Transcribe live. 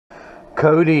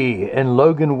Cody in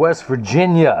Logan, West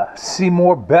Virginia. See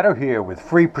more better here with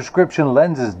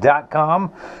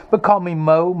freeprescriptionlenses.com. But call me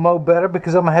Mo Better,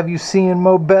 because I'm going to have you seeing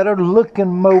Mo Better,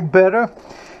 looking Mo Better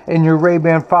in your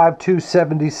RayBan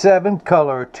 5277,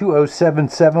 color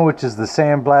 2077, which is the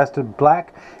sandblasted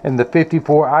black, and the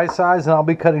 54 eye size. And I'll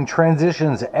be cutting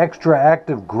transitions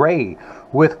XTRAactive gray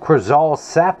with Crizal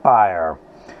Sapphire.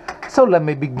 So let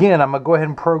me begin. I'm going to go ahead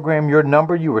and program your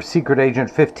number. You were Secret Agent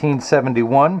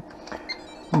 1571.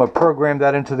 I'm going to program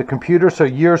that into the computer, so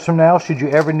years from now, should you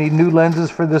ever need new lenses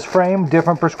for this frame,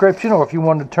 different prescription, or if you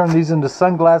want to turn these into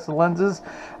sunglass lenses,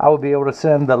 I will be able to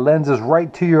send the lenses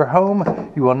right to your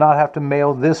home. You will not have to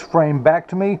mail this frame back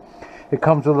to me. It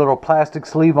comes with a little plastic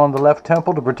sleeve on the left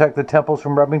temple to protect the temples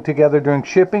from rubbing together during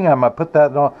shipping. I'm going to put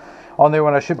that on there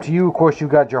when I ship to you. Of course, you've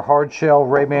got your hard shell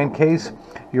RayBan case,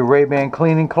 your RayBan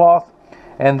cleaning cloth,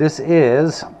 and this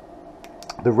is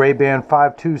the RayBan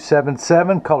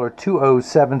 5277, color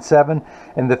 2077,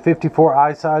 and the 54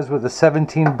 eye size with a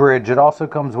 17 bridge. It also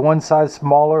comes one size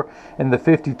smaller in the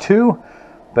 52,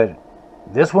 but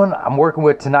this one I'm working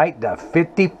with tonight, the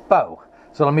 54.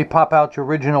 So let me pop out your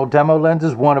original demo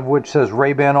lenses, one of which says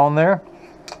RayBan on there.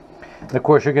 And of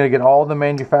course, you're going to get all the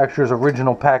manufacturer's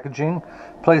original packaging.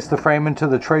 Place the frame into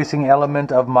the tracing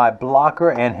element of my blocker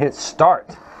and hit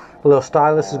start. The little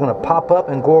stylus is going to pop up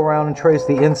and go around and trace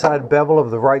the inside bevel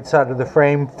of the right side of the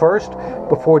frame first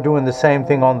before doing the same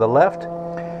thing on the left.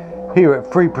 Here at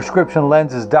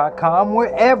freeprescriptionlenses.com,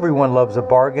 where everyone loves a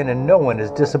bargain and no one is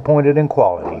disappointed in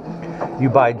quality. You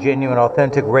buy genuine,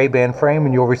 authentic RayBan frame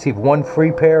and you'll receive one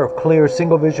free pair of clear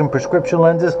single vision prescription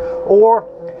lenses or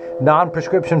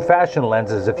non-prescription fashion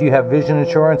lenses. If you have vision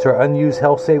insurance or unused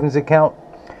health savings account,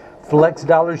 Flex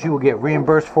dollars you will get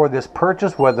reimbursed for this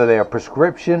purchase, whether they are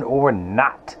prescription or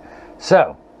not.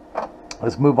 So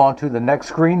let's move on to the next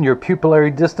screen, your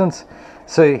pupillary distance.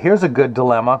 So here's a good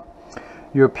dilemma.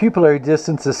 Your pupillary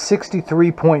distance is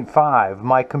 63.5.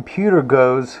 My computer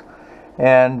goes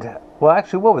and, well,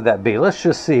 actually, what would that be? Let's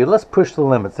just see. Let's push the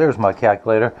limits. There's my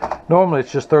calculator. Normally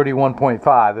it's just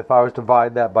 31.5. If I was to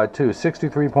divide that by 2,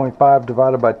 63.5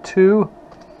 divided by 2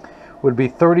 would be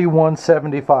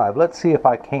 3175. Let's see if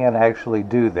I can actually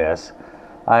do this.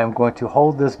 I am going to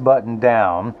hold this button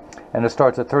down and it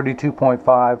starts at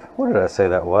 32.5. What did I say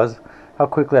that was? How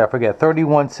quickly I forget.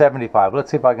 3175.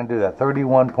 Let's see if I can do that.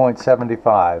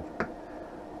 31.75.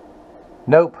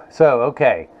 Nope. So,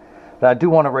 okay. I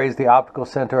do want to raise the optical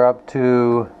center up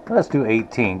to, let's do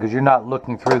 18, because you're not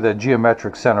looking through the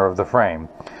geometric center of the frame.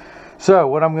 So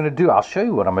what I'm going to do, I'll show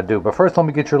you what I'm going to do. But first, let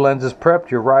me get your lenses prepped.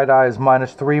 Your right eye is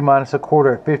 -3,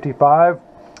 -1/4 at 55.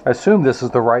 I assume this is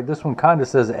the right. This one kind of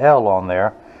says L on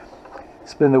there.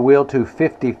 Spin the wheel to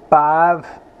 55.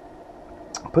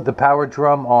 Put the power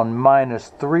drum on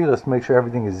 -3. Let's make sure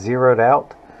everything is zeroed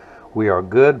out. We are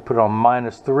good. Put it on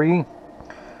 -3.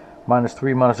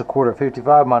 -3, -1/4 at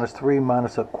 55. -3,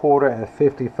 -1/4 at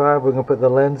 55. We're going to put the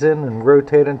lens in and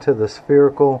rotate into the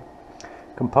spherical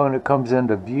component comes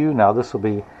into view. Now this will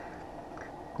be,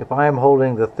 if I am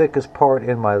holding the thickest part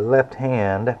in my left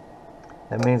hand,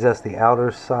 that means that's the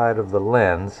outer side of the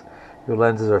lens. Your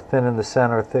lenses are thin in the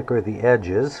center, thicker at the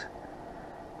edges.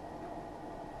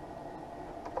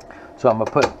 So I'm going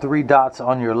to put 3 dots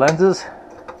on your lenses.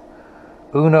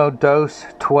 1, 2,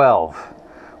 12.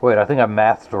 Wait, I think I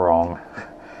mathed wrong.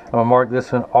 I'm going to mark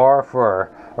this one R for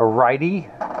a righty.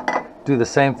 Do the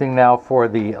same thing now for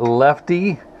the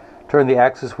lefty. Turn the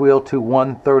axis wheel to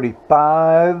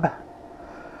 135.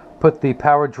 Put the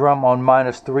power drum on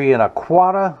 -3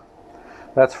 1/4.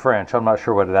 That's French. I'm not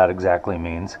sure what that exactly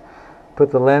means. Put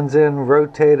the lens in,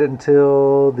 rotate it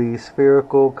until the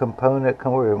spherical component,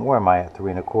 where am I at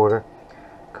 3 1/4?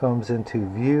 Comes into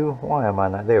view. Why am I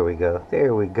not? There we go.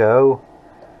 There we go.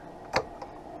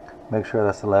 Make sure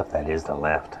that's the left. That is the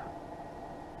left.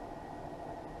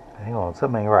 Hang on,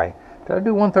 something ain't right. Did I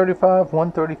do 135?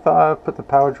 135. Put the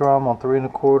power drum on 3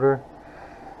 1/4.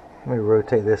 Let me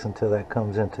rotate this until that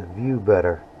comes into view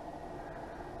better.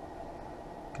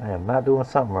 I am not doing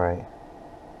something right.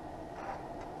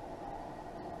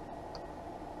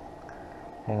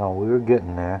 Hang on, we were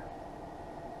getting there.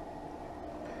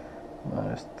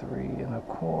 -3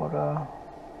 1/4.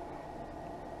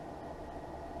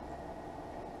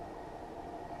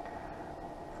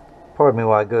 Pardon me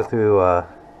while I go through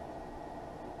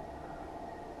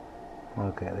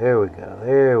okay, there we go.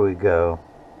 There we go.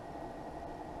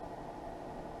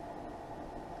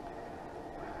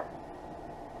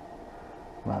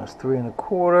 -3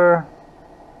 1/4.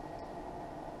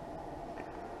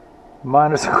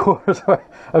 -1/4. Sorry.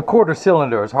 A quarter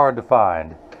cylinder is hard to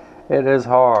find. It is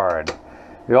hard.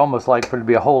 You almost like for it to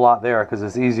be a whole lot there because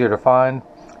it's easier to find.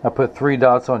 I put 3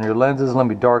 dots on your lenses. Let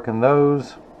me darken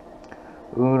those.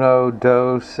 Uno,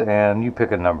 dos, and you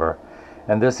pick a number.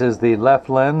 And this is the left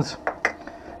lens.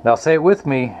 Now say it with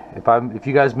me. If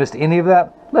you guys missed any of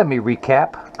that, let me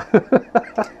recap.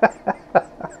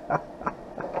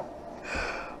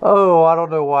 Oh, I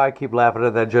don't know why I keep laughing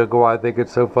at that joke or why I think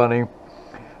it's so funny.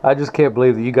 I just can't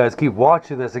believe that you guys keep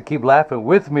watching this and keep laughing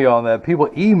with me on that. People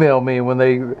email me when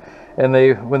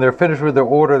they're finished with their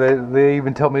order, they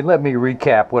even tell me, let me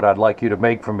recap what I'd like you to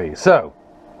make for me. So,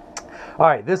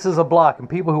 alright, this is a block, and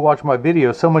people who watch my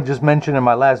video, someone just mentioned in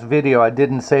my last video I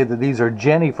didn't say that these are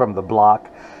Jenny from the block.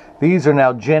 These are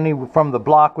now Jenny from the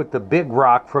block with the big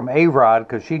rock from A-Rod,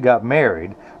 because she got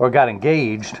married, or got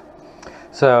engaged.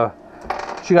 So,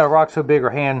 she got a rock so big her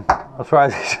hand, I'm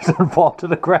surprised she doesn't fall to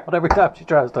the ground every time she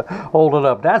tries to hold it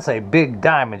up. That's a big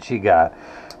diamond she got.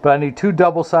 But I need 2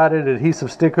 double-sided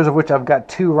adhesive stickers, of which I've got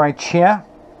 2 right here,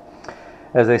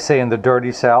 as they say in the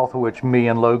dirty South, which me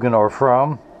and Logan are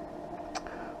from.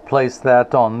 Place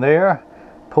that on there.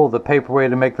 Pull the paperweight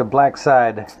to make the black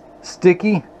side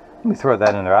sticky. Let me throw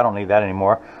that in there. I don't need that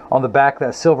anymore. On the back,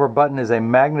 that silver button is a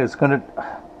magnet. It's going to...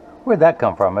 Where'd that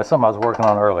come from? That's something I was working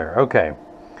on earlier. Okay.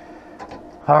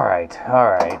 Alright.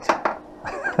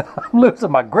 I'm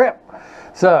losing my grip.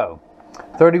 So,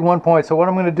 31 points. So what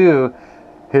I'm going to do,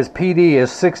 his PD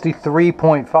is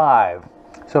 63.5.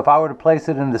 So if I were to place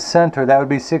it in the center, that would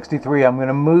be 63. I'm going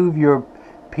to move your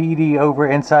PD over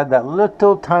inside that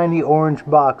little tiny orange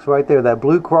box right there. That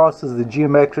blue cross is the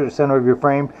geometric center of your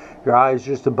frame. Your eye is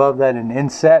just above that in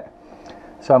inset.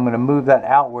 So I'm going to move that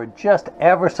outward just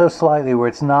ever so slightly, where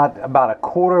it's not about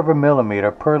 1/4 of a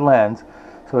millimeter per lens.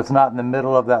 So it's not in the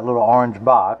middle of that little orange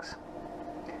box.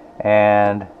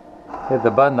 And hit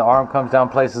the button, the arm comes down,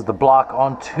 places the block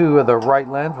onto the right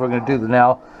lens. We're going to do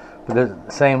now for the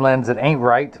same lens that ain't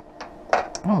right. I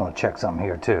want to check something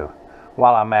here too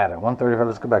while I'm at it. 135,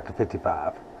 let's go back to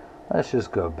 55. Let's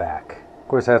just go back. Of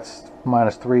course, that's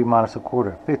 -3 minus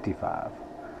 1/4, 55.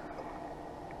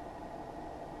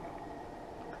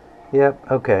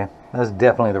 Yep, okay. That's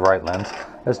definitely the right lens.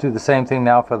 Let's do the same thing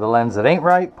now for the lens that ain't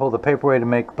right. Pull the paperweight to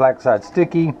make black side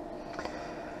sticky.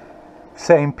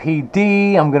 Same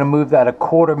PD. I'm going to move that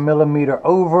 1/4 millimeter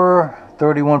over.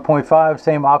 31.5.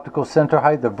 Same optical center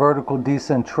height. The vertical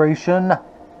decentration.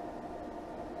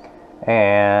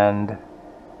 And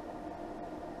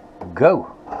go.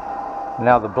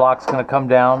 Now the block's going to come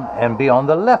down and be on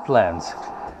the left lens.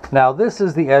 Now this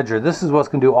is the edger. This is what's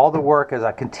going to do all the work as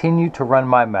I continue to run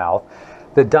my mouth.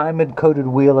 The diamond coated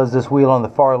wheel is this wheel on the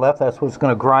far left. That's what's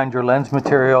going to grind your lens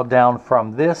material down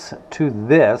from this to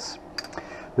this.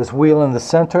 This wheel in the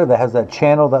center that has that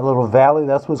channel, that little valley,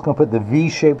 that's what's going to put the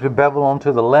V-shaped bevel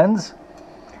onto the lens.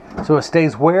 So it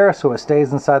stays where? So it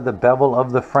stays inside the bevel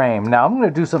of the frame. Now I'm going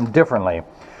to do something differently.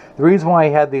 The reason why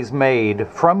he had these made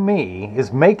from me is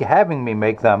having me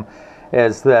make them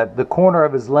is that the corner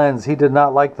of his lens, he did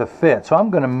not like the fit. So I'm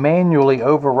going to manually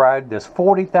override this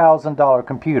 $40,000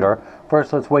 computer.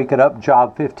 First, let's wake it up.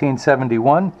 Job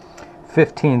 1571.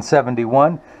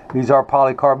 1571. These are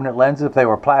polycarbonate lenses. If they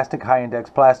were plastic, high index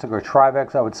plastic, or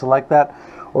Trivex, I would select that.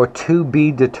 Or to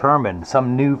be determined.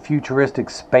 Some new futuristic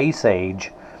space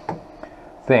age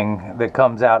thing that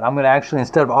comes out. I'm going to actually,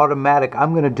 instead of automatic,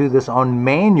 I'm going to do this on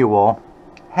manual.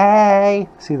 Hey!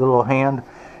 See the little hand?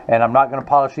 And I'm not going to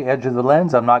polish the edge of the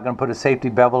lens. I'm not going to put a safety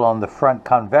bevel on the front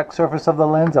convex surface of the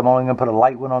lens. I'm only going to put a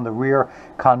light one on the rear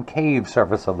concave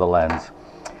surface of the lens.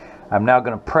 I'm now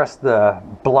going to press the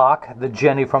block, the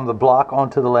Jenny from the block,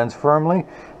 onto the lens firmly.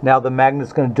 Now the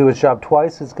magnet's going to do its job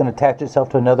twice. It's going to attach itself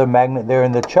to another magnet there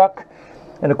in the chuck.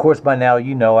 And of course by now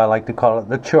you know I like to call it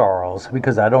the Charles,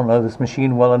 because I don't know this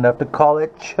machine well enough to call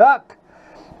it Chuck.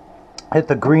 Hit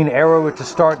the green arrow, which is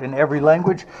start in every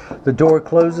language. The door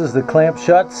closes, the clamp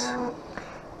shuts.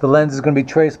 The lens is going to be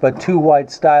traced by 2 white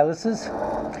styluses.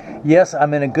 Yes,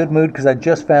 I'm in a good mood because I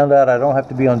just found out I don't have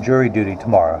to be on jury duty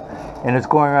tomorrow. And it's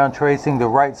going around tracing the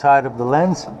right side of the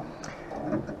lens,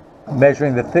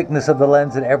 measuring the thickness of the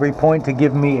lens at every point to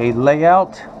give me a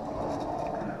layout.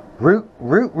 Root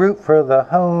for the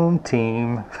home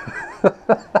team.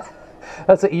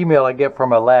 That's an email I get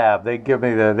from a lab. They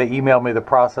email me the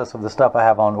process of the stuff I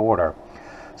have on order.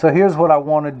 So here's what I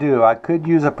want to do. I could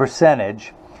use a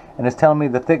percentage, and it's telling me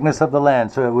the thickness of the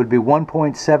lens. So it would be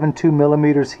 1.72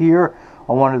 millimeters here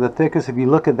on one of the thickest. If you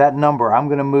look at that number, I'm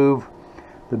going to move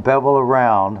the bevel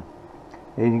around,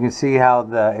 and you can see how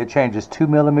it changes. 2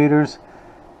 millimeters,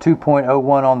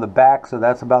 2.01 on the back, so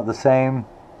that's about the same.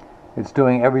 It's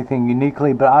doing everything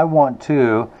uniquely, but I want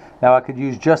to. Now I could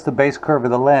use just the base curve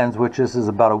of the lens, which this is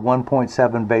about a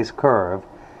 1.7 base curve,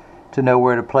 to know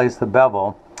where to place the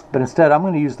bevel. But instead I'm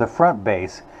going to use the front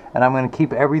base, and I'm going to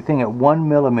keep everything at 1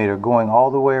 millimeter going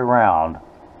all the way around.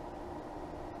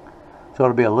 So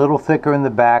it'll be a little thicker in the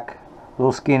back, a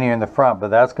little skinnier in the front, but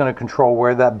that's going to control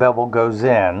where that bevel goes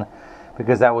in,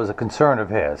 because that was a concern of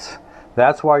his.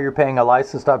 That's why you're paying a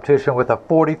licensed optician with a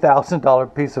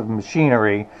 $40,000 piece of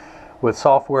machinery with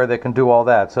software that can do all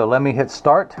that. So let me hit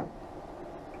start.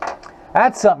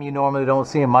 That's something you normally don't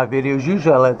see in my videos.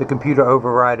 Usually I let the computer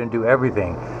override and do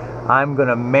everything. I'm going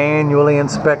to manually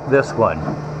inspect this one.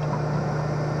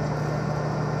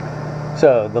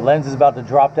 So the lens is about to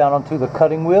drop down onto the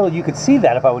cutting wheel. You could see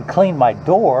that if I would clean my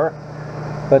door.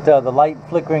 But the light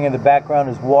flickering in the background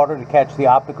is water to catch the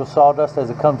optical sawdust as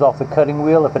it comes off the cutting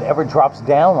wheel if it ever drops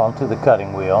down onto the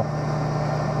cutting wheel.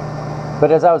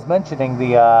 But as I was mentioning,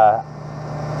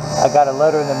 I got a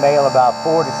letter in the mail about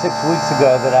 4 to 6 weeks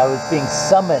ago that I was being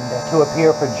summoned to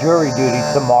appear for jury duty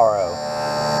tomorrow.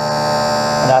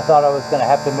 And I thought I was going to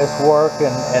have to miss work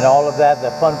and all of that,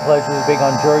 the fun pleasures of being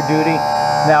on jury duty.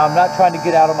 Now, I'm not trying to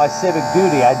get out of my civic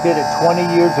duty. I did it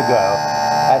 20 years ago.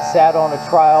 I sat on a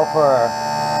trial for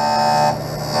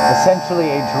essentially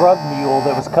a drug mule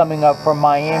that was coming up from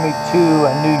Miami to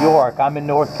New York. I'm in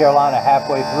North Carolina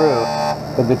halfway through,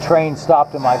 but the train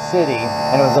stopped in my city,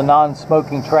 and it was a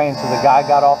non-smoking train, so the guy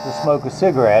got off to smoke a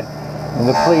cigarette, and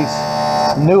the police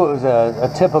knew it was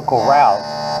a typical route.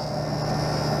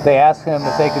 They asked him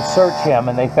if they could search him,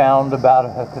 and they found about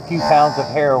a few pounds of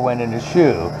heroin in his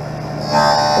shoe.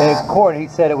 In court, he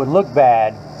said it would look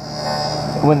bad.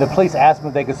 When the police asked him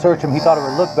if they could search him, he thought it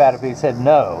would look bad if he said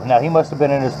no. Now, he must have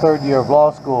been in his 3rd year of law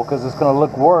school, because it's going to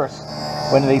look worse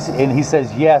when and he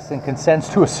says yes and consents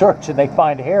to a search and they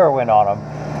find heroin on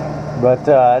him. But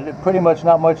pretty much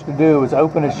not much to do. It was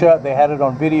open and shut. They had it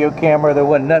on video camera. There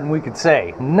wasn't nothing we could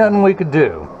say, nothing we could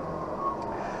do.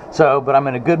 So, but I'm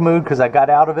in a good mood because I got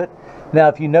out of it. Now,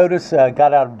 if you notice, I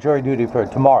got out of jury duty for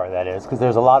tomorrow, that is, because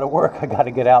there's a lot of work I got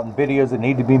to get out and videos that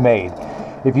need to be made.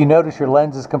 If you notice, your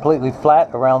lens is completely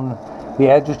flat around the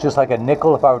edges, just like a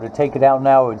nickel. If I were to take it out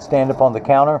now, it would stand up on the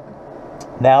counter.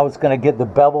 Now it's going to get the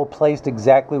bevel placed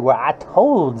exactly where I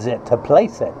told it to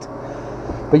place it.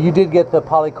 But you did get the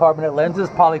polycarbonate lenses.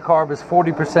 Polycarb is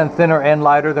 40% thinner and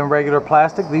lighter than regular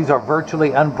plastic. These are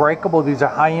virtually unbreakable. These are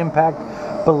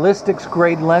high-impact ballistics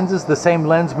grade lenses, the same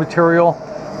lens material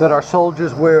that our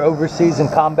soldiers wear overseas in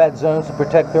combat zones to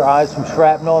protect their eyes from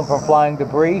shrapnel and from flying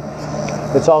debris.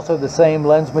 It's also the same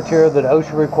lens material that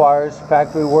OSHA requires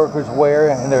factory workers wear,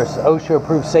 and there's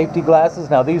OSHA-approved safety glasses.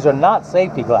 Now, these are not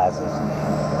safety glasses.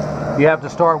 You have to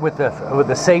start with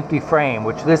the safety frame,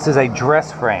 which this is a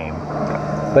dress frame,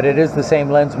 but it is the same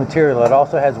lens material. It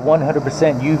also has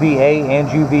 100% UVA and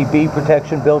UVB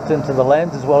protection built into the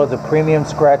lens, as well as a premium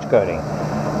scratch coating.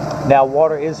 Now,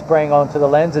 water is spraying onto the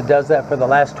lens. It does that for the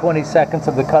last 20 seconds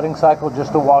of the cutting cycle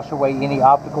just to wash away any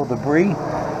optical debris.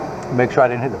 Make sure I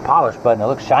didn't hit the polish button. It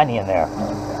looks shiny in there.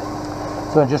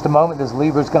 So in just a moment, this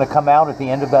lever is going to come out. At the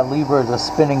end of that lever is a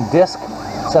spinning disc.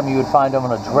 Something you would find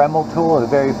on a Dremel tool, a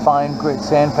very fine grit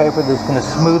sandpaper that's going to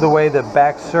smooth away the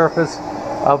back surface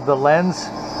of the lens,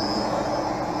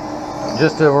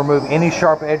 just to remove any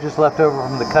sharp edges left over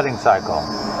from the cutting cycle.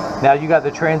 Now you got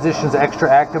the Transitions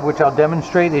XTRAactive, which I'll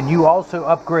demonstrate, and you also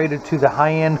upgraded to the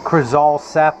high-end Crizal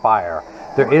Sapphire.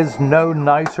 There is no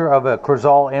nicer of a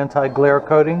Crizal anti-glare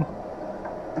coating.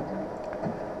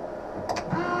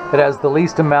 It has the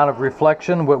least amount of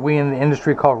reflection, what we in the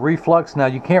industry call reflux. Now,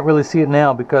 you can't really see it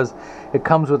now because it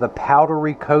comes with a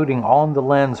powdery coating on the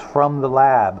lens from the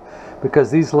lab,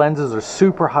 because these lenses are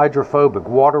super hydrophobic.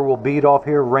 Water will bead off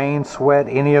here, rain, sweat,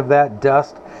 any of that,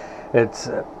 dust.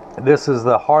 This is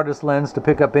the hardest lens to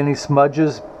pick up any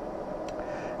smudges,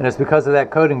 and it's because of that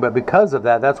coating. But because of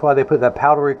that, that's why they put that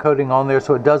powdery coating on there,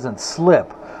 so it doesn't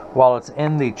slip while it's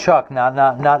in the chuck. Now,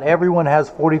 not everyone has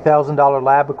 $40,000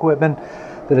 lab equipment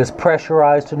that is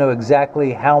pressurized to know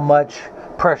exactly how much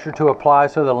pressure to apply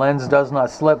so the lens does not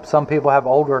slip. Some people have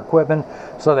older equipment,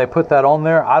 so they put that on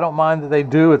there. I don't mind that they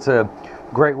do. It's a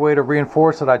great way to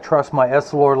reinforce that I trust my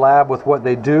Essilor lab with what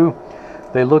they do.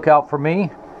 They look out for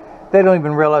me. They don't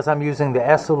even realize I'm using the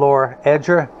Essilor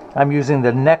edger. I'm using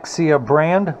the Nexia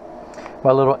brand,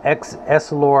 my little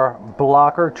Essilor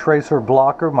blocker, tracer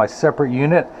blocker, my separate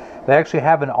unit. They actually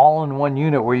have an all-in-one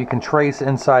unit where you can trace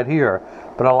inside here,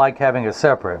 but I like having it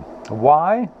separate.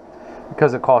 Why?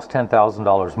 Because it costs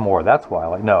 $10,000 more. That's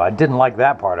why. No, I didn't like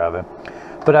that part of it.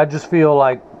 But I just feel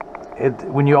like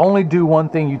when you only do one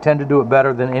thing, you tend to do it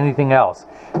better than anything else.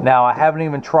 Now, I haven't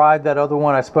even tried that other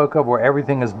one I spoke of where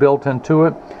everything is built into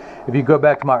it. If you go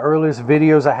back to my earliest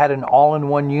videos, I had an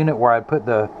all-in-one unit where I put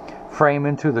the frame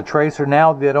into the tracer.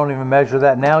 Now they don't even measure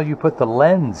that. Now you put the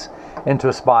lens into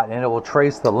a spot and it will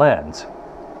trace the lens.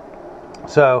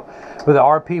 So, but there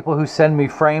are people who send me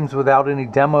frames without any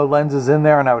demo lenses in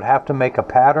there, and I would have to make a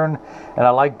pattern, and I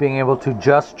like being able to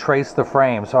just trace the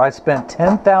frame. So I spent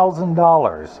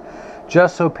 $10,000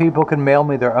 just so people can mail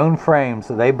me their own frames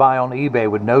that they buy on eBay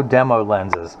with no demo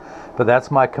lenses. But that's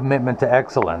my commitment to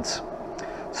excellence.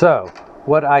 So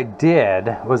what I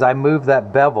did was I moved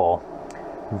that bevel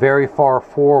very far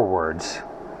forwards.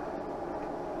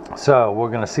 So we're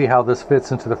going to see how this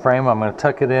fits into the frame. I'm going to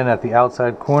tuck it in at the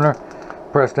outside corner.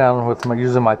 Press down with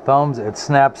using my thumbs. It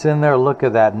snaps in there. Look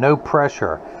at that. No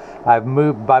pressure. I've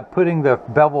moved by putting the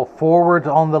bevel forward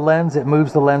on the lens. It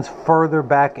moves the lens further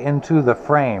back into the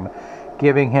frame,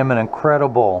 giving him an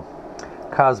incredible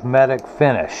cosmetic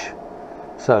finish.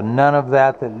 So none of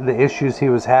that, the issues he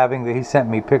was having that he sent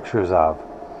me pictures of.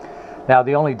 Now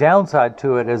the only downside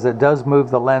to it is it does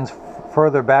move the lens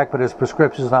further back, but his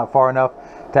prescription is not far enough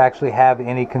to actually have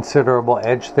any considerable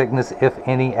edge thickness, if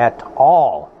any at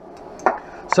all.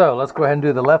 So let's go ahead and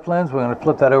do the left lens. We're going to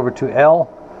flip that over to L.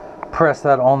 Press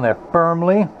that on there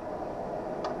firmly.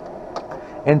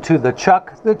 Into the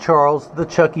Chuck, the Charles, the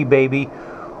Chucky baby.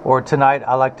 Or tonight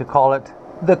I like to call it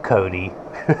the Kody.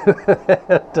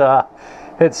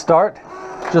 Hit start.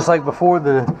 Just like before,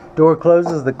 the door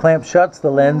closes, the clamp shuts.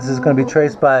 The lens is going to be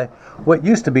traced by what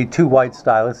used to be two white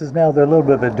styluses. Now they're a little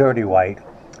bit of a dirty white.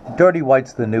 Dirty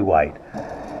white's the new white.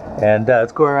 And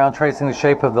it's going around tracing the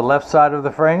shape of the left side of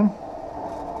the frame.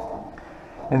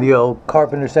 And the old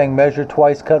carpenter saying measure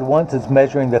twice, cut once. It's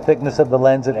measuring the thickness of the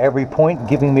lens at every point,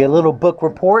 giving me a little book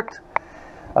report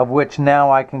of which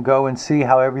now I can go and see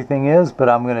how everything is. But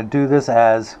I'm going to do this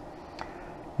as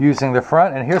using the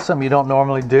front. And here's something you don't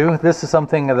normally do. This is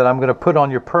something that I'm going to put on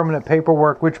your permanent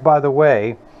paperwork, which by the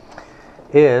way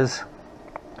is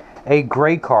a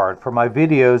gray card. For my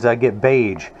videos I get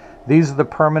beige. These are the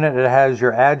permanent. It has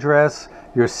your address,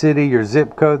 your city, your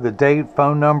zip code, the date,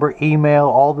 phone number, email,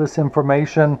 all this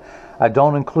information. I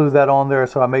don't include that on there,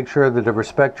 so I make sure that to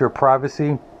respect your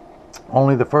privacy.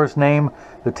 Only the first name,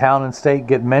 the town and state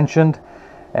get mentioned,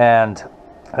 and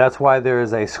that's why there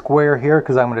is a square here,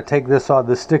 because I'm going to take this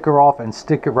sticker off and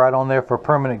stick it right on there for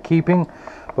permanent keeping.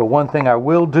 But one thing I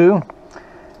will do,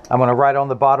 I'm going to write on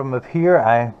the bottom of here,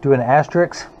 I do an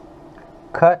asterisk,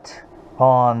 cut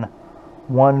on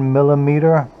 1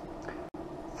 millimeter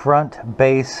front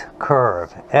base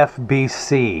curve,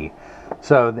 FBC.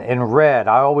 So in red,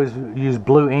 I always use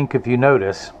blue ink if you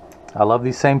notice. I love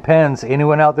these same pens.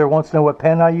 Anyone out there wants to know what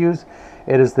pen I use?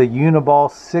 It is the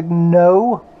Uniball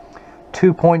Signo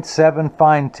 2.7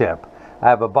 fine tip. I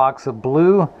have a box of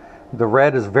blue. The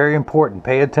red is very important.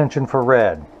 Pay attention for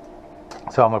red.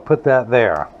 So I'm going to put that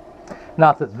there.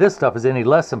 Not that this stuff is any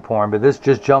less important, but this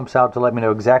just jumps out to let me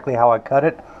know exactly how I cut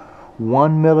it.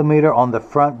 1 millimeter on the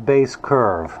front base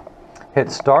curve. Hit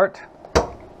start.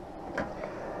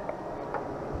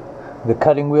 The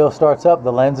cutting wheel starts up.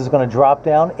 The lens is going to drop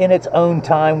down in its own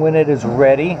time when it is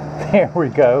ready. There we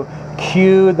go.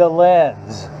 Cue the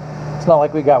lens. It's not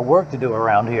like we got work to do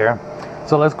around here.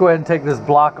 So let's go ahead and take this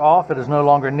block off. It is no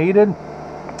longer needed.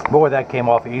 Boy, that came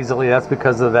off easily. That's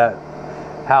because of that,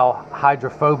 how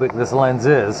hydrophobic this lens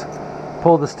is.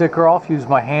 Pull the sticker off, use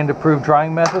my hand-approved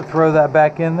drying method, throw that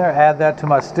back in there, add that to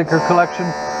my sticker collection.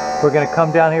 We're going to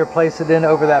come down here, place it in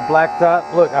over that black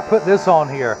dot. Look, I put this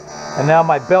on here, and now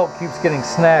my belt keeps getting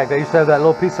snagged. I used to have that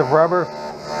little piece of rubber,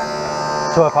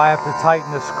 so if I have to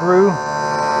tighten the screw,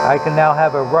 I can now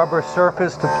have a rubber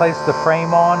surface to place the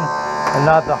frame on, and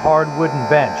not the hard wooden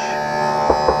bench.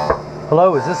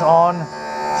 Hello, is this on?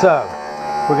 So,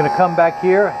 we're going to come back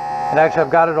here. And actually I've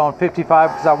got it on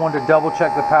 55 because I wanted to double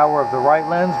check the power of the right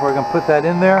lens. We're going to put that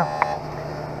in there.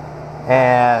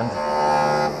 And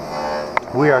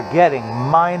we are getting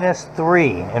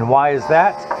 -3. And why is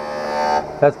that?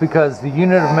 That's because the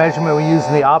unit of measurement we use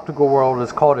in the optical world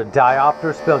is called a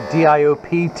diopter, spelled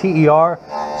D-I-O-P-T-E-R.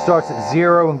 Starts at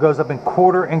 0 and goes up in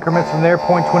quarter increments from there,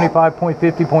 0.25,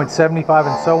 0.50, 0.75,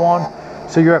 and so on.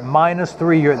 So you're at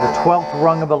 -3. You're at the 12th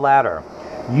rung of a ladder.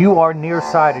 You are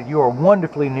nearsighted. You are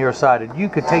wonderfully nearsighted. You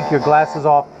could take your glasses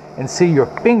off and see your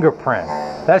fingerprint.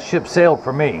 That ship sailed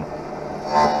for me.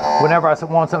 Whenever I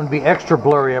want something to be extra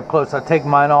blurry up close, I take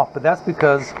mine off, but that's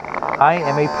because I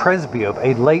am a presbyope,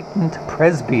 a latent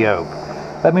presbyope.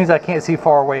 That means I can't see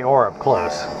far away or up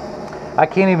close. I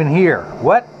can't even hear.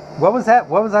 What? What was that?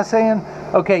 What was I saying?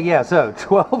 Okay, yeah, so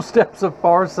 12 steps of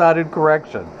far-sighted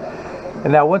correction.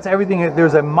 And now once everything,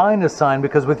 there's a minus sign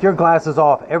because with your glasses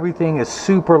off, everything is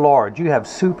super large. You have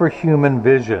superhuman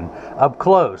vision up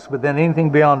close, but then anything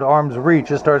beyond arm's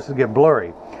reach, it starts to get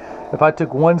blurry. If I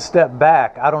took one step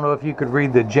back, I don't know if you could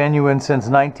read the genuine since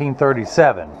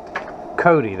 1937.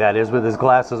 Kody, that is, with his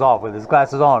glasses off. With his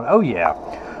glasses on, oh yeah.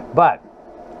 But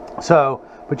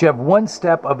you have one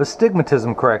step of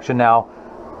astigmatism correction. Now,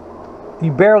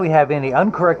 you barely have any.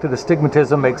 Uncorrected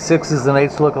astigmatism makes 6s and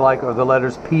 8s look alike, or the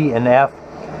letters P and F.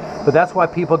 But that's why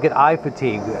people get eye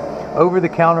fatigue.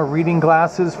 Over-the-counter reading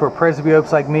glasses for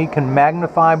presbyopes like me can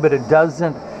magnify, but it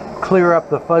doesn't clear up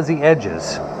the fuzzy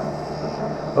edges.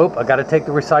 Oh, I got to take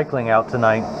the recycling out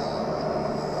tonight.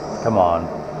 Come on.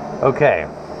 Okay.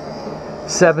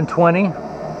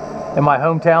 7:20 in my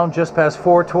hometown, just past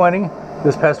 4:20.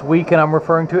 This past weekend I'm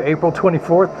referring to, April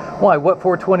 24th. Why, what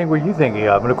 420 were you thinking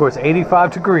of? And of course,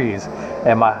 85 degrees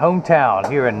in my hometown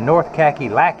here in North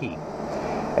Kakalaki.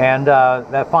 And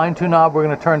that fine-tune knob we're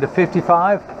going to turn to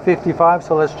 55.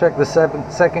 So let's check the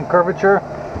second curvature.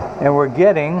 And we're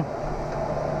getting,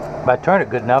 if I turn it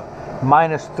good enough,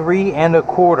 -3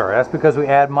 1/4. That's because we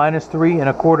add -3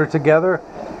 1/4 together.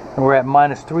 And we're at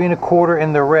 -3 1/4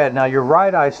 in the red. Now your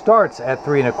right eye starts at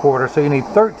 3 1/4, so you need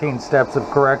 13 steps of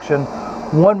correction.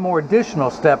 One more additional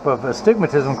step of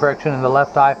astigmatism correction in the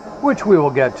left eye, which we will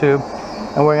get to.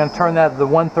 And we're going to turn that to the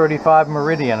 135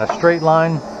 meridian. A straight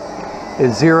line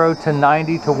is 0 to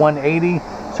 90 to 180.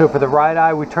 So for the right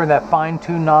eye, we turn that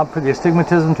fine-tune knob for the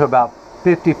astigmatism to about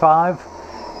 55.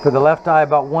 For the left eye,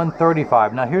 about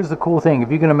 135. Now here's the cool thing.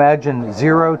 If you can imagine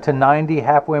 0 to 90,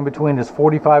 halfway in between is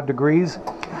 45 degrees.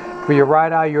 For your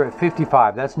right eye, you're at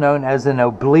 55. That's known as an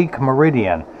oblique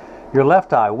meridian. Your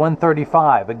left eye,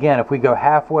 135. Again, if we go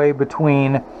halfway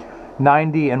between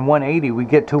 90 and 180, we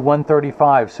get to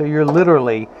 135. So you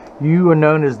are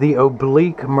known as the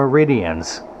oblique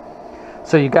meridians.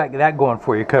 So you got that going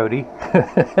for you, Kody.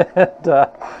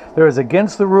 There is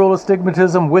against the rule of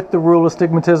astigmatism, with the rule of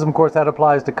astigmatism. Of course, that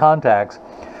applies to contacts.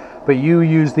 But you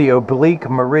use the oblique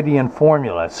meridian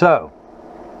formula. So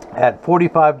at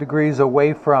 45 degrees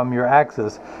away from your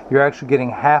axis, you're actually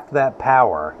getting half that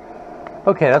power.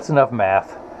 Okay, that's enough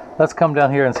math. Let's come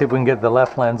down here and see if we can get the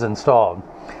left lens installed.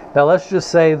 Now let's just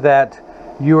say that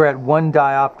you're at 1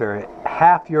 diopter.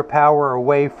 Half your power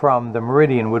away from the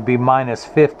meridian would be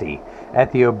 -50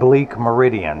 at the oblique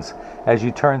meridians as you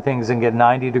turn things and get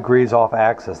 90 degrees off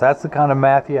axis. That's the kind of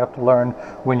math you have to learn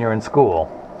when you're in school.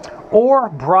 Or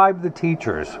bribe the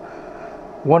teachers.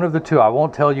 One of the two. I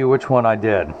won't tell you which one I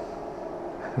did.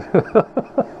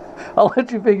 I'll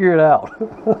let you figure it out.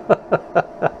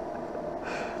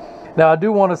 Now I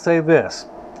do want to say this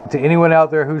to anyone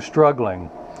out there who's struggling.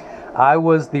 I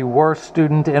was the worst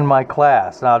student in my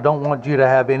class. Now I don't want you to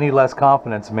have any less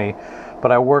confidence in me,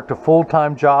 but I worked a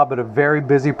full-time job at a very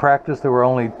busy practice. There were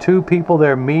only 2 people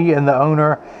there, me and the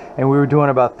owner, and we were doing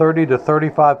about 30 to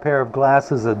 35 pair of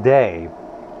glasses a day.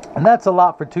 And that's a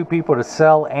lot for 2 people to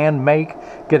sell and make,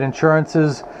 get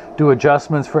insurances, do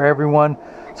adjustments for everyone.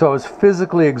 So I was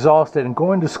physically exhausted, and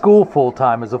going to school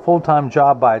full-time is a full-time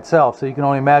job by itself. So you can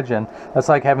only imagine, that's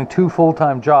like having 2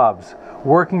 full-time jobs.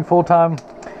 Working full-time,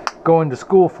 going to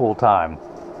school full-time.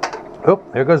 Oh,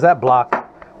 there goes that block.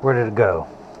 Where did it go?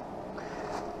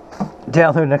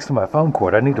 Down there next to my phone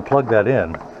cord. I need to plug that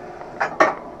in.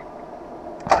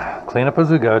 Clean up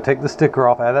as we go. Take the sticker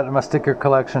off. Add that to my sticker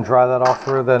collection. Dry that off.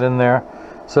 Throw that in there.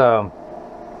 So,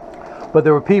 but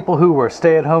there were people who were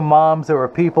stay-at-home moms. There were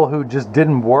people who just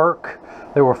didn't work.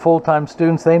 There were full-time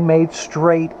students. They made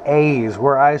straight A's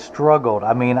where I struggled.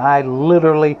 I mean, I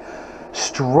literally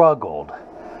struggled.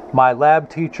 My lab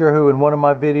teacher, who in one of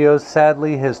my videos,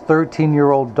 sadly, his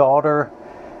 13-year-old daughter,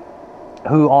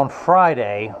 who on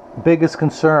Friday, biggest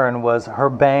concern was her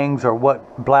bangs or what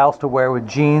blouse to wear with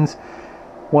jeans.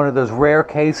 One of those rare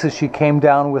cases, she came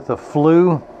down with the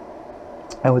flu,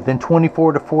 and within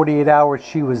 24 to 48 hours,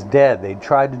 she was dead. They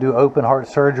tried to do open heart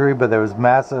surgery, but there was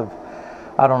massive,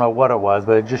 I don't know what it was,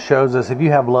 but it just shows us, if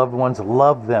you have loved ones,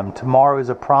 love them. Tomorrow is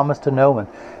a promise to no one.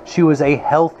 She was a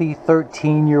healthy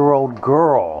 13-year-old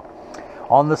girl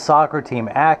on the soccer team,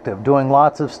 active, doing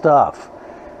lots of stuff.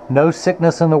 No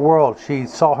sickness in the world. She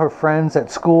saw her friends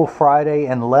at school Friday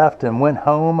and left and went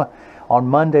home. On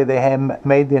Monday, they had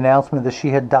made the announcement that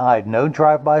she had died. No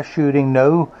drive-by shooting,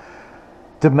 no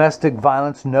domestic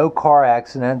violence, no car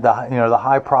accident. The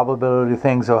high probability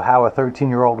things of how a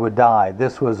 13-year-old would die.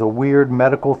 This was a weird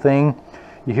medical thing.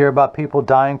 You hear about people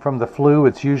dying from the flu.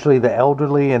 It's usually the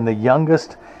elderly and the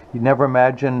youngest. You never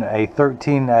imagine a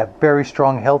very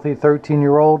strong, healthy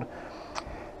 13-year-old.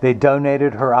 They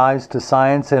donated her eyes to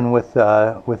science, and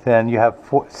within you have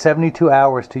 72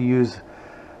 hours to use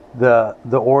the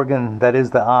organ that is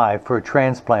the eye for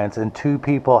transplants, and 2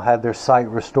 people had their sight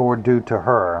restored due to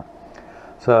her.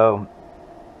 So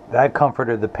that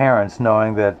comforted the parents,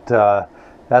 knowing that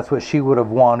That's what she would have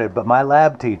wanted. But my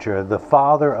lab teacher, the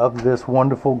father of this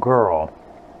wonderful girl,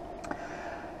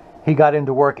 he got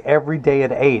into work every day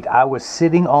at 8. I was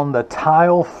sitting on the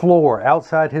tile floor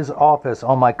outside his office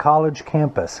on my college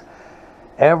campus.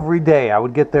 Every day I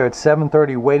would get there at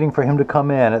 7:30 waiting for him to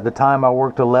come in. At the time I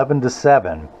worked 11 to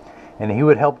 7. And he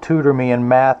would help tutor me in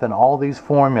math and all these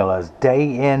formulas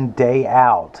day in, day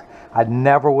out. I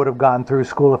never would have gotten through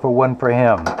school if it wasn't for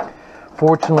him.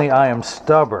 Fortunately, I am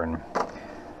stubborn.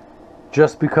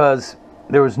 Just because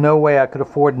there was no way I could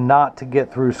afford not to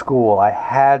get through school. I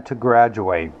had to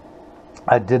graduate.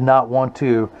 I did not want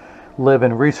to live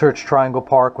in Research Triangle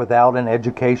Park without an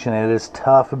education. It is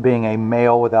tough being a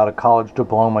male without a college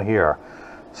diploma here.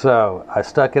 So I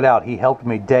stuck it out. He helped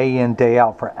me day in, day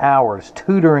out for hours,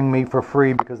 tutoring me for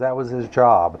free because that was his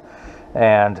job.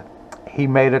 And he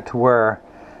made it to where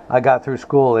I got through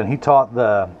school, and he taught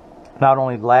the not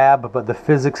only lab but the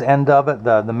physics end of it,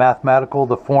 the mathematical,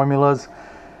 the formulas.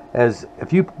 As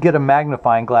if you get a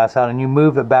magnifying glass out and you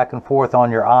move it back and forth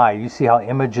on your eye, you see how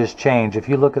images change. If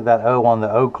you look at that O on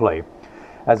the Oakley,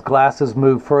 as glasses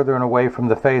move further and away from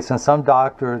the face, and some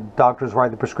doctors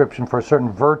write the prescription for a certain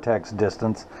vertex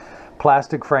distance.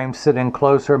 Plastic frames sit in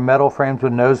closer, metal frames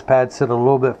with nose pads sit a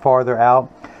little bit farther out.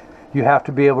 You have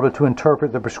to be able to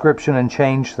interpret the prescription and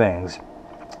change things.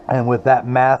 And with that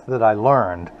math that I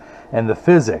learned and the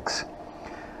physics,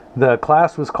 the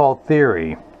class was called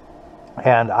Theory.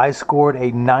 And I scored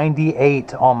a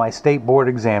 98 on my state board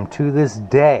exam. To this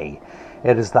day,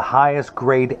 it is the highest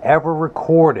grade ever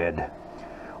recorded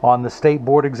on the state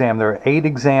board exam. There are 8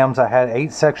 exams. I had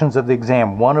 8 sections of the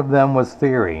exam. One of them was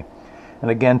theory. And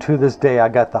again, to this day, I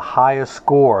got the highest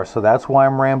score. So that's why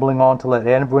I'm rambling on, to let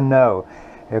everyone know,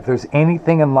 if there's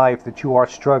anything in life that you are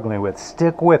struggling with,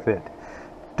 stick with it.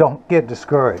 Don't get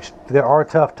discouraged. There are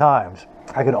tough times.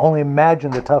 I can only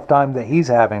imagine the tough time that he's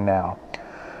having now.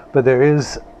 But there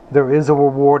is a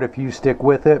reward if you stick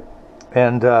with it.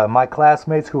 And my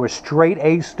classmates who are straight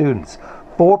A students,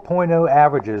 4.0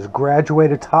 averages,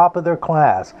 graduated top of their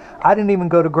class. I didn't even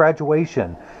go to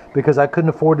graduation because I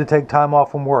couldn't afford to take time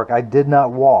off from work. I did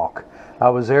not walk. I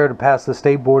was there to pass the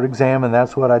state board exam, and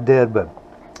that's what I did. But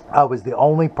I was the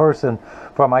only person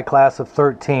from my class of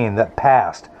 13 that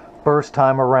passed first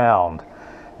time around.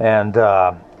 And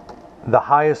the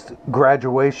highest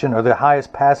graduation, or the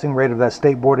highest passing rate of that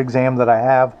state board exam that I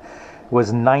have,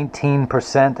 was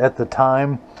 19% at the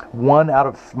time. 1 out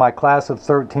of my class of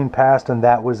 13 passed, and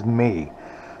that was me.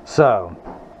 So,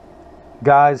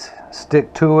 guys,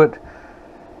 stick to it.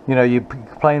 You know, you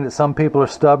complain that some people are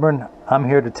stubborn. I'm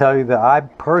here to tell you that I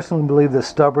personally believe that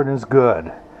stubborn is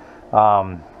good.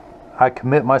 I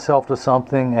commit myself to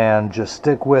something and just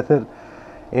stick with it.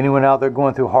 Anyone out there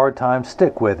going through hard times,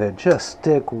 stick with it. Just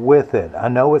stick with it. I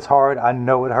know it's hard. I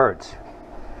know it hurts.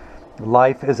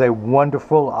 Life is a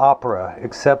wonderful opera,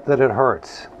 except that it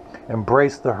hurts.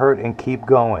 Embrace the hurt and keep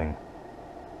going.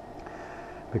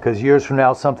 Because years from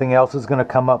now, something else is going to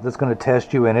come up that's going to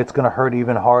test you, and it's going to hurt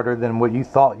even harder than what you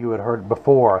thought you had hurt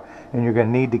before, and you're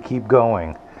going to need to keep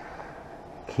going.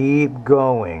 Keep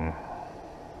going.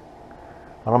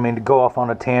 I don't mean to go off on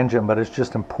a tangent, but it's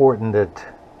just important that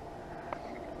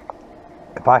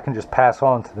if I can just pass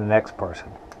on to the next person.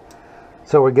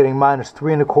 So we're getting minus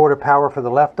 3 1/4 power for the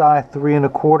left eye, 3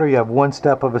 1/4. You have 1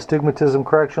 step of astigmatism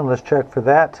correction. Let's check for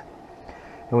that.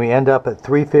 And we end up at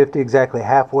 350, exactly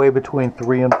halfway between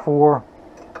 3 and 4.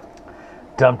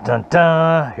 Dun dun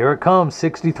dun! Here it comes,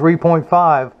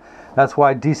 63.5. That's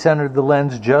why I decentered the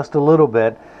lens just a little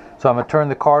bit. So I'm going to turn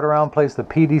the card around, place the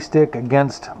PD stick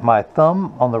against my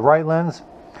thumb on the right lens.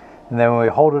 And then when we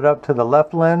hold it up to the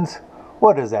left lens,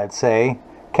 what does that say?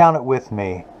 Count it with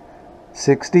me.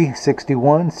 60,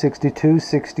 61, 62,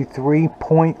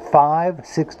 63.5,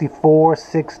 64,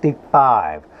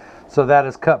 65. So that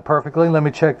is cut perfectly. Let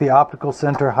me check the optical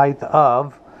center height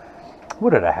of, what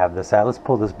did I have this at? Let's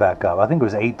pull this back up. I think it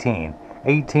was 18.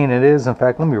 18 it is. In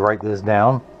fact, let me write this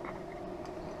down.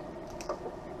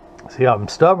 See, I'm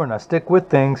stubborn. I stick with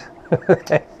things.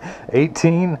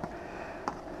 18.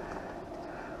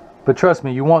 But trust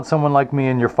me, you want someone like me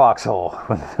in your foxhole.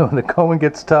 When the going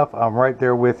gets tough, I'm right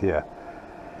there with you.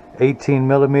 18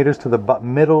 millimeters to the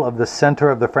middle of the center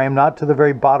of the frame, not to the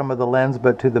very bottom of the lens,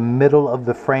 but to the middle of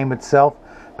the frame itself,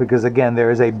 because again,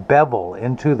 there is a bevel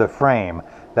into the frame.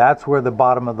 That's where the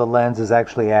bottom of the lens is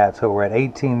actually at. So we're at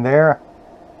 18 there.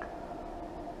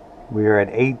 We are at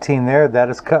 18 there. That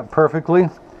is cut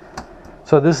perfectly.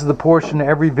 So this is the portion of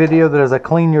every video that as I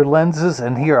clean your lenses,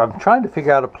 and here I'm trying to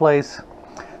figure out a place.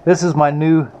 This is my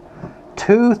new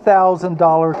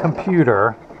 $2,000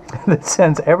 computer. that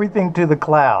sends everything to the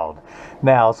cloud.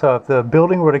 Now, so if the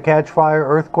building were to catch fire,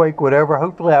 earthquake, whatever,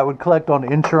 hopefully I would collect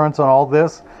on insurance on all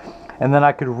this, and then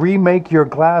I could remake your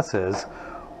glasses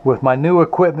with my new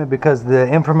equipment, because the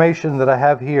information that I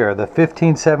have here, the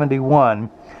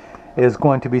 1571, is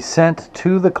going to be sent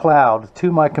to the cloud,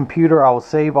 to my computer. I will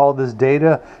save all this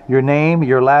data, your name,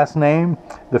 your last name,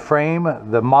 the frame,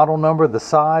 the model number, the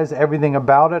size, everything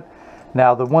about it.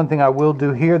 Now, the one thing I will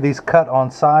do here, these cut on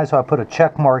size, so I put a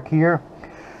check mark here.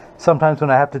 Sometimes when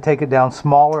I have to take it down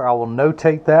smaller, I will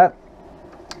notate that.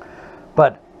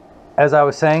 But as I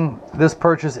was saying, this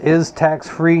purchase is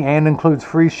tax-free and includes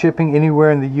free shipping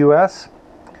anywhere in the U.S.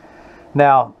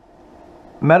 Now,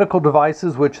 medical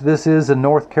devices, which this is in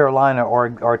North Carolina,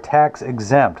 are tax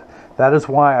exempt. That is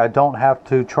why I don't have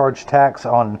to charge tax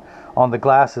on the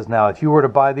glasses. Now, if you were to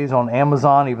buy these on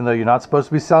Amazon, even though you're not supposed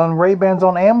to be selling Ray-Bans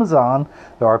on Amazon,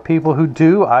 there are people who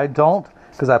do. I don't,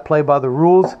 because I play by the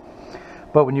rules.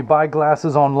 But when you buy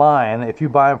glasses online, if you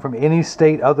buy them from any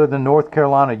state other than North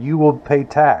Carolina, you will pay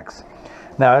tax.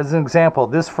 Now, as an example,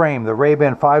 this frame, the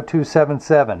RayBan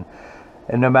 5277,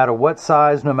 and no matter what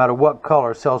size, no matter what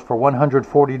color, sells for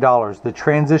 $140. The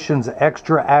Transitions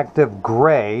XTRAactive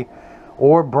Gray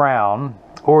or Brown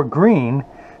or Green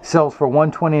sells for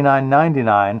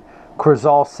 $129.99.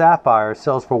 Crizal Sapphire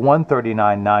sells for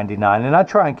 $139.99, and I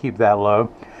try and keep that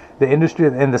low. The industry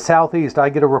in the Southeast, I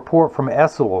get a report from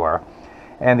Essilor,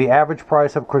 and the average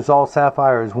price of Crizal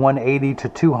Sapphire is $180 to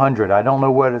 $200. I don't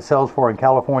know what it sells for in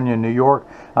California and New York.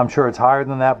 I'm sure it's higher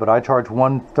than that, but I charge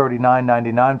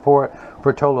 $139.99 for it,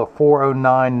 for a total of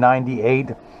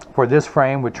 $409.98 for this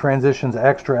frame with Transitions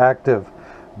XTRAactive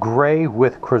Gray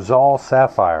with Crizal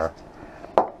Sapphire.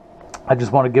 I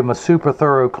just want to give them a super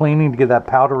thorough cleaning to get that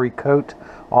powdery coat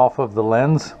off of the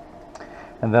lens.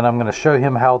 And then I'm going to show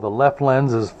him how the left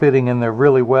lens is fitting in there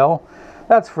really well.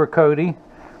 That's for Kody.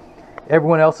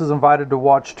 Everyone else is invited to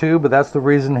watch too, but that's the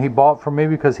reason he bought from me,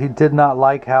 because he did not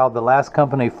like how the last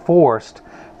company forced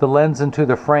the lens into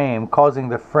the frame, causing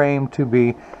the frame to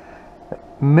be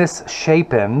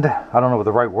misshapen. I don't know what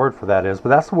the right word for that is, but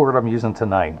that's the word I'm using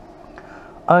tonight.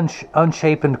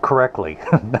 Unshapen correctly.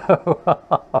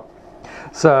 No.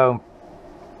 So,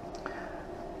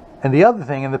 and the other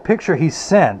thing, in the picture he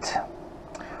sent,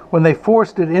 when they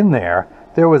forced it in there,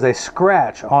 there was a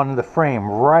scratch on the frame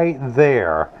right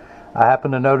there. I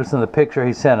happened to notice in the picture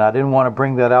he sent. I didn't want to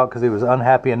bring that out because he was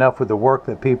unhappy enough with the work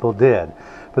that people did.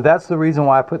 But that's the reason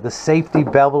why I put the safety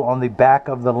bevel on the back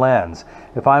of the lens.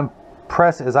 If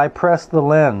as I press the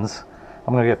lens,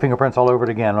 I'm going to get fingerprints all over it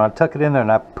again. When I tuck it in there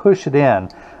and I push it in,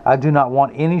 I do not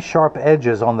want any sharp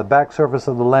edges on the back surface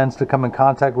of the lens to come in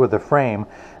contact with the frame.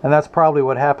 And that's probably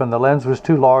what happened. The lens was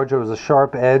too large, there was a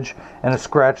sharp edge, and it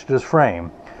scratched his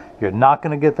frame. You're not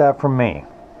going to get that from me.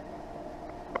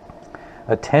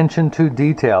 Attention to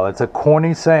detail. It's a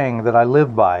corny saying that I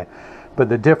live by, but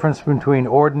the difference between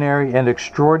ordinary and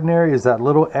extraordinary is that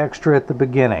little extra at the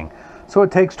beginning. So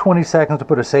it takes 20 seconds to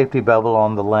put a safety bevel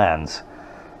on the lens.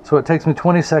 So it takes me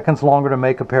 20 seconds longer to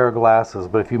make a pair of glasses,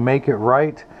 but if you make it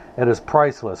right, it is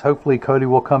priceless. Hopefully Kody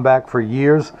will come back for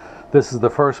years. This is the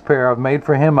first pair I've made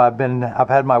for him. I've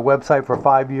had my website for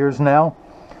 5 years now,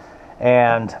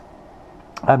 and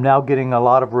I'm now getting a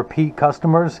lot of repeat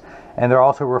customers, and they're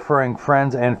also referring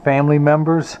friends and family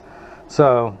members.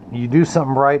 So you do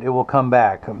something right, it will come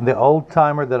back. The old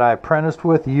timer that I apprenticed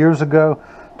with years ago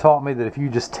taught me that if you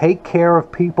just take care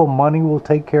of people, money will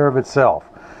take care of itself.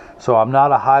 So I'm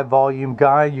not a high volume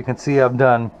guy. You can see I've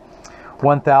done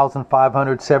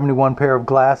 1,571 pair of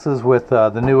glasses with the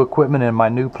new equipment in my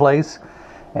new place.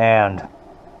 And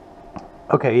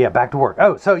okay, yeah, back to work.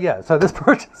 Oh, so yeah, so this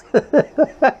purchase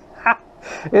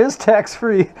is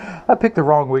tax-free. I picked the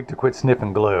wrong week to quit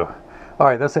sniffing glue. All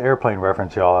right, that's an airplane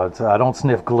reference, y'all. I don't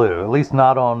sniff glue, at least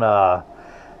not on,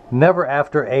 never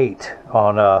after 8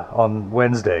 on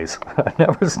Wednesdays. I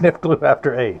never sniff glue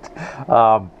after 8.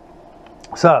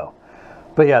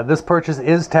 But yeah, this purchase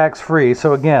is tax-free.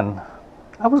 So again,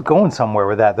 I was going somewhere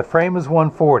with that. The frame is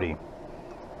 $140.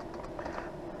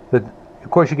 Of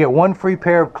course, you get one free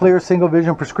pair of clear single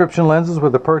vision prescription lenses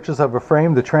with the purchase of a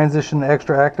frame. The Transition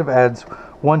XTRAactive adds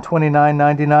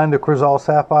 $129.99. The Crizal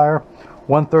Sapphire,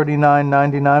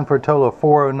 $139.99 for a total of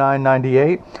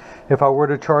 $409.98. If I were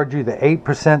to charge you the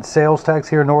 8% sales tax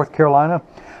here in North Carolina,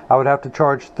 I would have to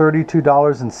charge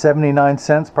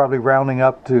 $32.79, probably rounding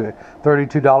up to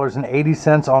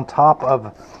 $32.80 on top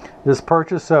of this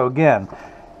purchase. So again,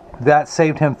 that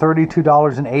saved him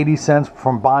 $32.80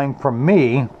 from buying from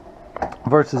me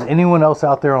versus anyone else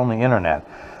out there on the internet.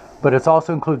 But it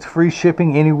also includes free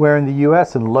shipping anywhere in the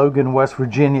U.S., and Logan, West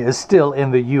Virginia is still in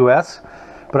the U.S.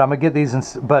 But I'm gonna get these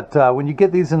when you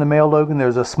get these in the mail, Logan,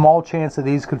 there's a small chance that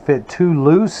these could fit too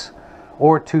loose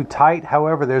or too tight.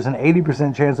 However, there's an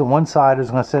 80% chance that one side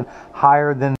is going to sit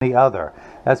higher than the other.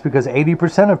 That's because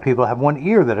 80% of people have one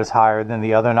ear that is higher than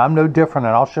the other, and I'm no different,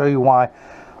 and I'll show you why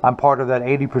I'm part of that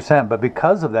 80%. But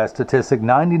because of that statistic,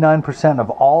 99% of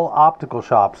all optical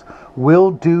shops will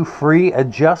do free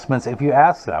adjustments if you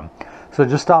ask them. So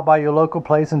just stop by your local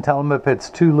place and tell them if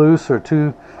it's too loose or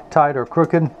too tight or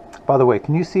crooked. By the way,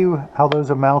 can you see how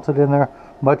those are mounted in there?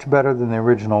 Much better than the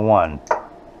original one.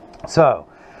 So,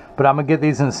 but I'm going to get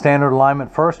these in standard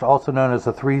alignment first, also known as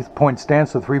a 3-point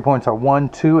stance. So 3 points are 1,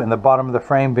 2, and the bottom of the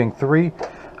frame being 3.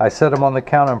 I set them on the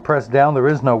counter and press down. There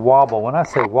is no wobble. When I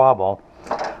say wobble,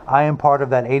 I am part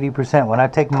of that 80%. When I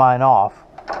take mine off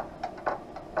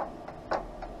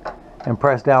and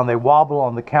press down, they wobble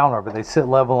on the counter, but they sit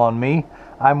level on me.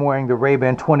 I'm wearing the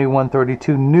RayBan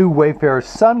 2132 new Wayfarer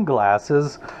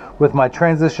sunglasses with my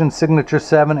Transition Signature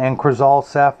 7 and Crizal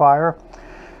Sapphire.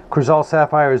 Crizal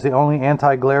Sapphire is the only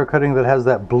anti-glare coating that has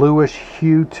that bluish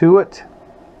hue to it.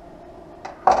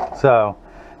 So,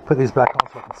 put these back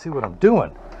on so I can see what I'm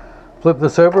doing. Flip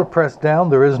this over, press down,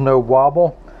 there is no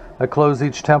wobble. I close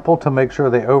each temple to make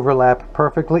sure they overlap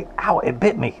perfectly. Ow, it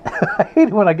bit me. I hate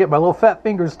it when I get my little fat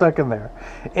finger stuck in there.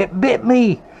 It bit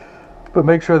me. But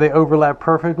make sure they overlap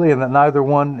perfectly and that neither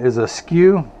one is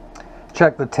askew.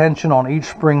 Check the tension on each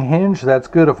spring hinge. That's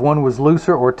good. If one was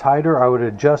looser or tighter, I would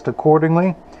adjust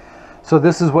accordingly. So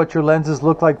this is what your lenses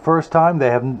look like first time. They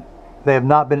have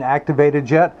not been activated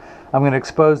yet. I'm going to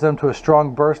expose them to a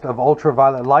strong burst of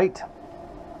ultraviolet light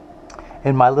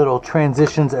in my little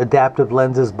Transitions Adaptive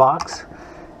Lenses box.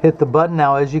 Hit the button.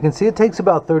 Now, as you can see, it takes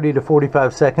about 30 to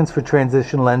 45 seconds for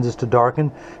transition lenses to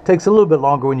darken. It takes a little bit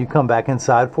longer when you come back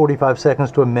inside, 45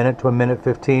 seconds to a minute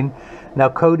 15. Now,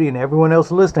 Kody and everyone else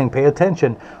listening, pay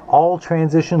attention. All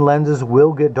transition lenses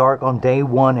will get dark on day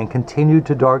 1 and continue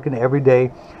to darken every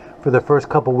day for the first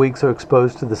couple weeks are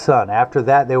exposed to the sun. After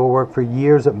that, they will work for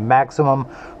years at maximum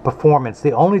performance.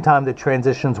 The only time that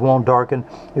transitions won't darken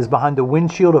is behind the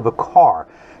windshield of a car.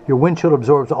 Your windshield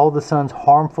absorbs all the sun's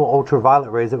harmful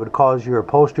ultraviolet rays that would cause your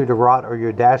upholstery to rot or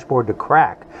your dashboard to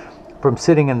crack from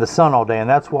sitting in the sun all day, and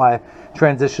that's why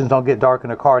transitions don't get dark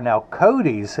in a car. Now,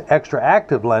 Kody's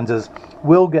XTRAactive lenses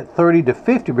will get 30 to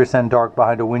 50% dark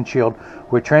behind a windshield,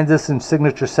 where Transition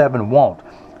Signature 7 won't.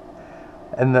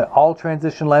 And all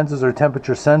transition lenses are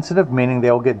temperature sensitive, meaning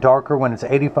they'll get darker when it's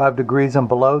 85 degrees and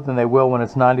below than they will when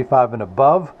it's 95 and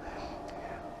above.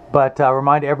 But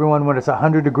remind everyone, when it's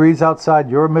 100 degrees outside,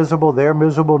 you're miserable, they're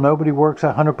miserable. Nobody works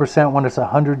 100% when it's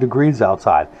 100 degrees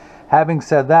outside. Having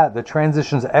said that, the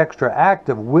Transitions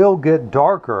XTRAactive will get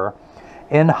darker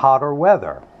in hotter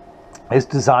weather. It's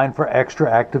designed for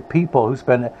XTRAactive people who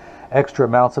spend extra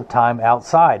amounts of time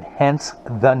outside, hence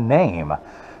the name.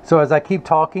 So as I keep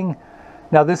talking,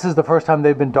 now this is the first time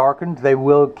they've been darkened. They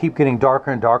will keep getting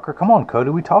darker and darker. Come on,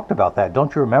 Kody, we talked about that.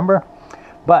 Don't you remember?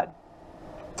 But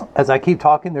as I keep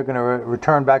talking, they're going to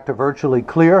return back to virtually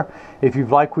clear. If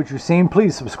you've liked what you've seen,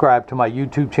 please subscribe to my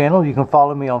YouTube channel. You can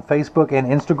follow me on Facebook and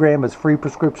Instagram as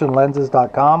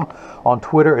freeprescriptionlenses.com. On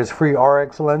Twitter as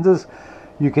freerxlenses.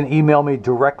 You can email me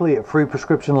directly at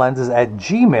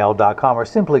freeprescriptionlenses@gmail.com or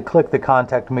simply click the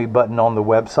Contact Me button on the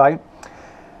website.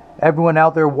 Everyone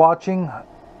out there watching,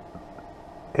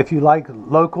 if you like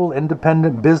local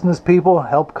independent business people,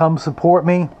 help come support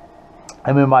me.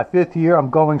 I'm in my 5th year.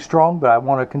 I'm going strong, but I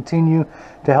want to continue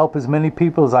to help as many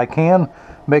people as I can.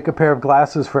 Make a pair of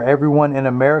glasses for everyone in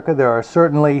America. There are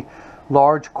certainly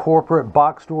large corporate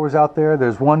box stores out there.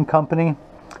 There's one company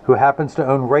who happens to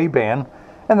own RayBan,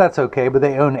 and that's okay, but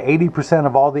they own 80%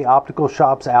 of all the optical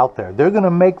shops out there. They're going to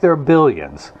make their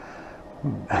billions.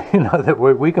 You know, that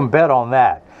we can bet on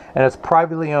that. And it's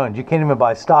privately owned. You can't even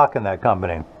buy stock in that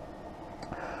company.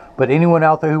 But anyone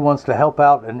out there who wants to help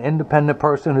out an independent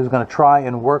person who's going to try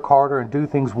and work harder and do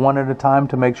things one at a time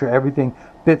to make sure everything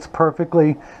fits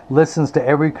perfectly, listens to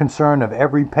every concern of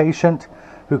every patient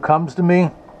who comes to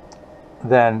me,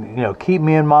 then, you know, keep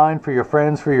me in mind for your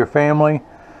friends, for your family.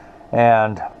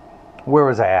 And where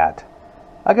was I at?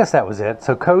 I guess that was it.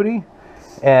 So Kody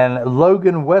and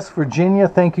Logan, West Virginia,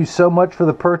 thank you so much for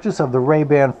the purchase of the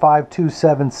RayBan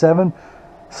 5277,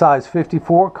 size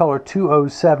 54, color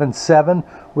 2077,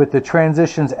 with the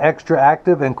Transitions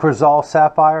XTRAactive and Crizal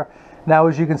Sapphire. Now,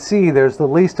 as you can see, there's the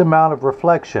least amount of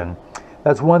reflection.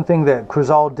 That's one thing that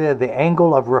Crizal did. The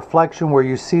angle of reflection where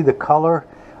you see the color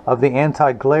of the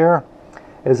anti-glare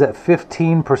is at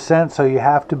 15%, so you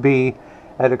have to be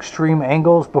at extreme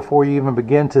angles before you even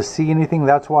begin to see anything.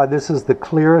 That's why this is the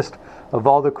clearest of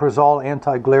all the Crizal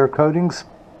anti-glare coatings.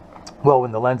 Well,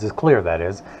 when the lens is clear, that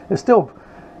is. It's still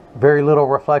Very little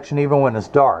reflection even when it's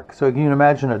dark. So you can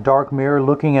imagine a dark mirror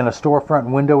looking in a storefront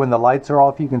window when the lights are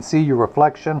off. You can see your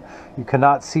reflection. You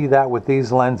cannot see that with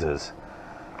these lenses.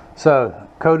 So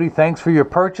Kody, thanks for your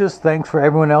purchase. Thanks for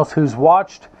everyone else who's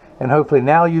watched. And hopefully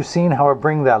now you've seen how I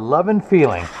bring that love and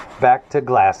feeling back to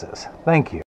glasses. Thank you.